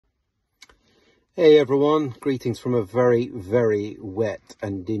Hey everyone, greetings from a very, very wet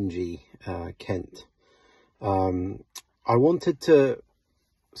and dingy Kent. I wanted to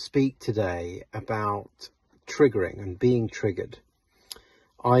speak today about triggering and being triggered.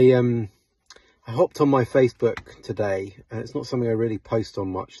 I hopped on my Facebook today, and it's not something I really post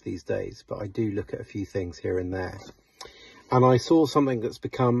on much these days, but I do look at a few things here and there. And I saw something that's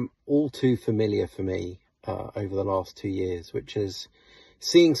become all too familiar for me over the last 2 years, which is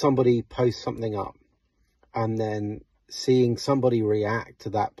seeing somebody post something up and then seeing somebody react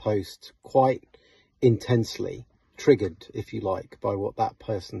to that post quite intensely, triggered, if you like, by what that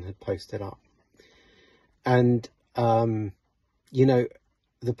person had posted up. And, the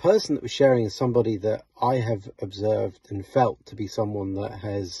person that was sharing is somebody that I have observed and felt to be someone that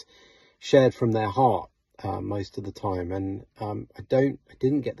has shared from their heart most of the time. And I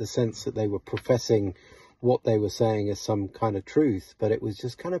didn't get the sense that they were professing what they were saying as some kind of truth, but it was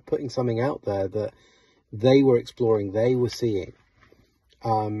just kind of putting something out there that they were exploring, they were seeing.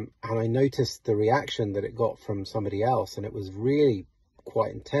 And I noticed the reaction that it got from somebody else, and it was really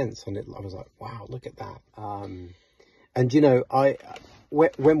quite intense. And I was like, wow, look at that.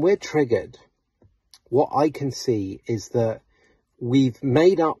 When we're triggered, what I can see is that we've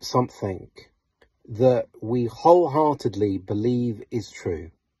made up something that we wholeheartedly believe is true.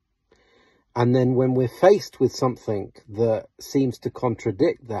 And then when we're faced with something that seems to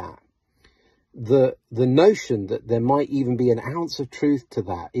contradict that, the notion that there might even be an ounce of truth to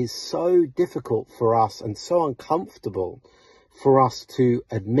that is so difficult for us and so uncomfortable for us to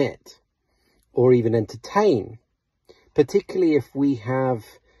admit or even entertain, particularly if we have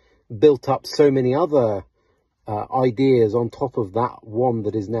built up so many other ideas on top of that one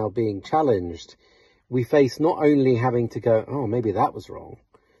that is now being challenged. We face not only having to go, oh, maybe that was wrong,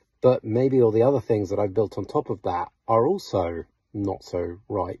 but maybe all the other things that I've built on top of that are also not so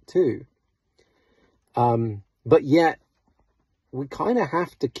right too. But yet we kind of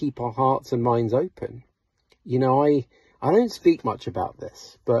have to keep our hearts and minds open. I don't speak much about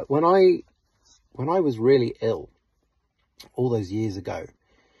this, but when I was really ill all those years ago,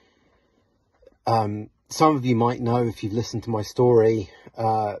 some of you might know, if you've listened to my story,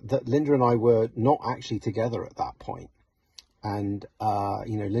 that Linda and I were not actually together at that point. And,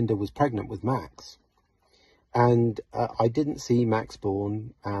 Linda was pregnant with Max. And I didn't see Max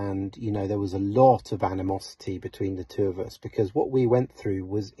born, and, there was a lot of animosity between the two of us because what we went through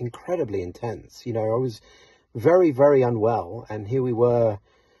was incredibly intense. I was very, very unwell, and here we were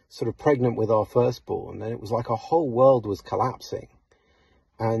sort of pregnant with our firstborn, and it was like our whole world was collapsing.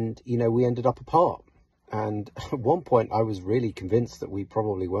 And, we ended up apart. And at one point I was really convinced that we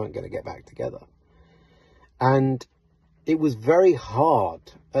probably weren't going to get back together. And it was very hard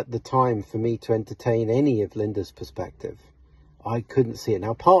at the time for me to entertain any of Linda's perspective. I couldn't see it.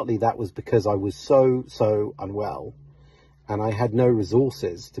 Now, partly that was because I was so unwell and I had no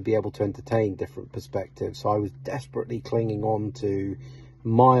resources to be able to entertain different perspectives. So I was desperately clinging on to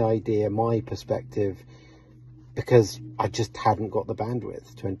my idea, my perspective, because I just hadn't got the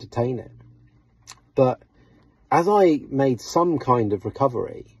bandwidth to entertain it. But as I made some kind of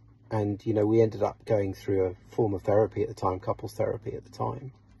recovery, and, we ended up going through a form of therapy at the time, couples therapy at the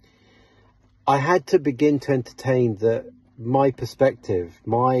time, I had to begin to entertain that my perspective,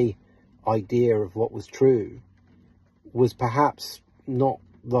 my idea of what was true, was perhaps not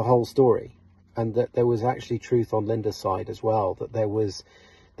the whole story. And that there was actually truth on Linda's side as well, that there was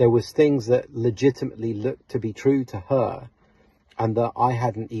things that legitimately looked to be true to her, and that I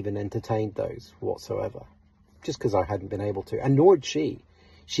hadn't even entertained those whatsoever, just because I hadn't been able to, and nor had she.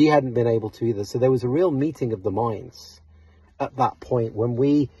 She hadn't been able to either. So there was a real meeting of the minds at that point when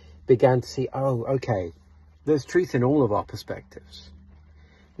we began to see, oh, okay, there's truth in all of our perspectives.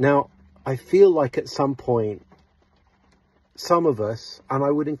 Now, I feel like at some point, some of us, and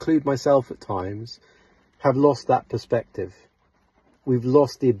I would include myself at times, have lost that perspective. We've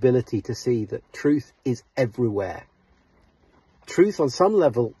lost the ability to see that truth is everywhere. Truth on some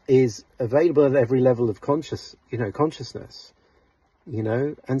level is available at every level of consciousness.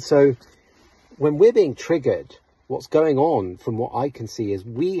 And so when we're being triggered, what's going on from what I can see is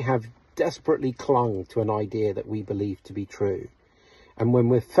we have desperately clung to an idea that we believe to be true. And when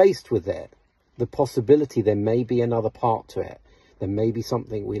we're faced with it, the possibility there may be another part to it, there may be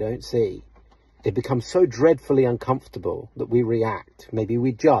something we don't see, it becomes so dreadfully uncomfortable that we react. Maybe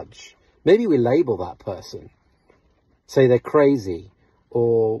we judge, maybe we label that person, say they're crazy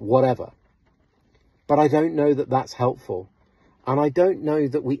or whatever. But I don't know that that's helpful. And I don't know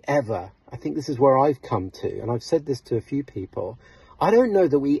that we ever, I think this is where I've come to, and I've said this to a few people, I don't know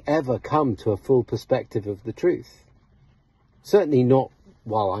that we ever come to a full perspective of the truth. Certainly not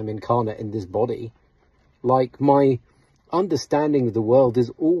while I'm incarnate in this body. Like, my understanding of the world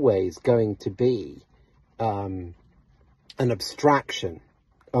is always going to be an abstraction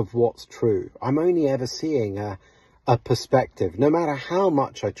of what's true. I'm only ever seeing a perspective. No matter how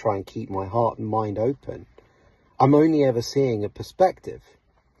much I try and keep my heart and mind open, I'm only ever seeing a perspective.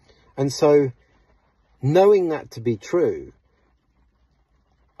 And so, knowing that to be true,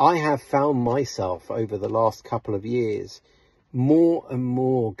 I have found myself over the last couple of years more and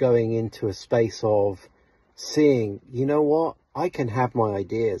more going into a space of seeing, you know what, I can have my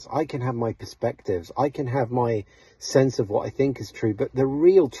ideas, I can have my perspectives, I can have my sense of what I think is true, but the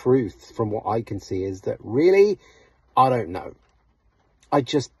real truth from what I can see is that really, I don't know. I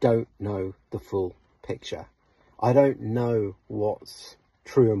just don't know the full picture. I don't know what's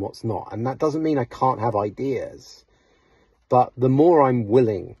true and what's not. And that doesn't mean I can't have ideas. But the more I'm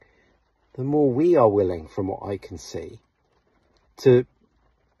willing, the more we are willing, from what I can see, to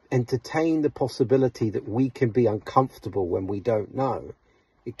entertain the possibility that we can be uncomfortable when we don't know.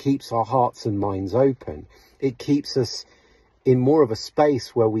 It keeps our hearts and minds open. It keeps us in more of a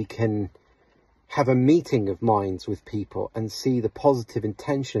space where we can have a meeting of minds with people and see the positive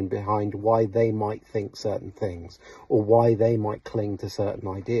intention behind why they might think certain things or why they might cling to certain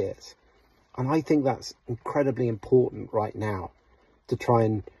ideas. And I think that's incredibly important right now, to try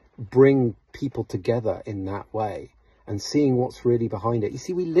and bring people together in that way and seeing what's really behind it. You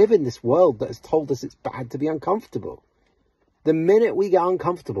see, we live in this world that has told us it's bad to be uncomfortable. The minute we get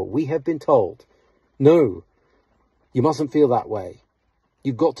uncomfortable, we have been told, no, you mustn't feel that way.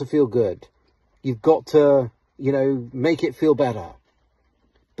 You've got to feel good. You've got to, make it feel better.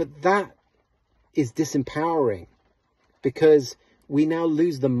 But that is disempowering, because we now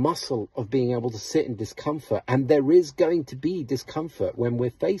lose the muscle of being able to sit in discomfort. And there is going to be discomfort when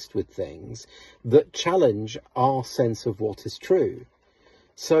we're faced with things that challenge our sense of what is true.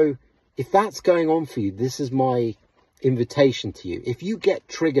 So if that's going on for you, this is my invitation to you. If you get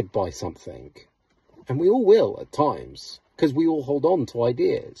triggered by something, and we all will at times, because we all hold on to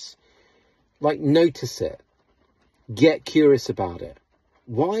ideas, like, notice it. Get curious about it.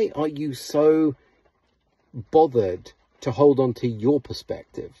 Why are you so bothered to hold on to your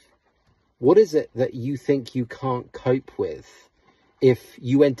perspective? What is it that you think you can't cope with if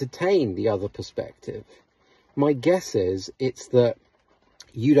you entertain the other perspective? My guess is it's that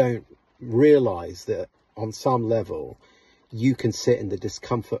you don't realize that on some level you can sit in the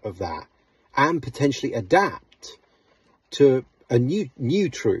discomfort of that and potentially adapt to a new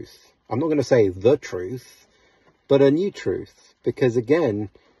truth. I'm not going to say the truth, but a new truth, because again,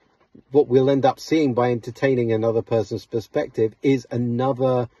 what we'll end up seeing by entertaining another person's perspective is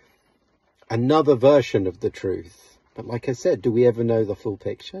another version of the truth. But like I said, do we ever know the full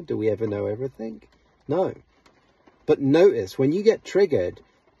picture? Do we ever know everything? No. But notice, when you get triggered,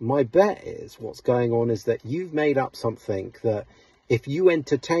 my bet is what's going on is that you've made up something that if you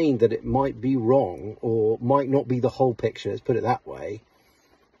entertain that it might be wrong or might not be the whole picture, let's put it that way,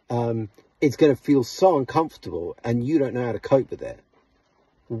 it's going to feel so uncomfortable and you don't know how to cope with it.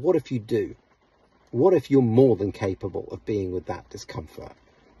 What if you do? What if you're more than capable of being with that discomfort?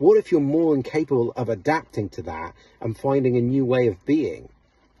 What if you're more than capable of adapting to that and finding a new way of being?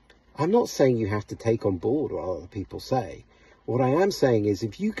 I'm not saying you have to take on board what other people say. What I am saying is,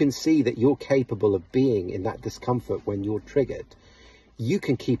 if you can see that you're capable of being in that discomfort when you're triggered, you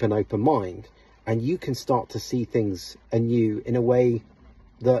can keep an open mind and you can start to see things anew in a way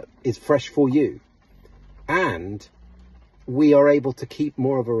that is fresh for you. And we are able to keep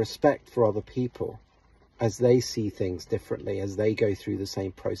more of a respect for other people as they see things differently, as they go through the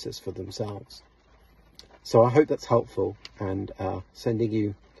same process for themselves. So I hope that's helpful, and sending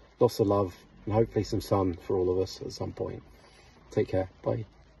you lots of love and hopefully some sun for all of us at some point. Take care. Bye.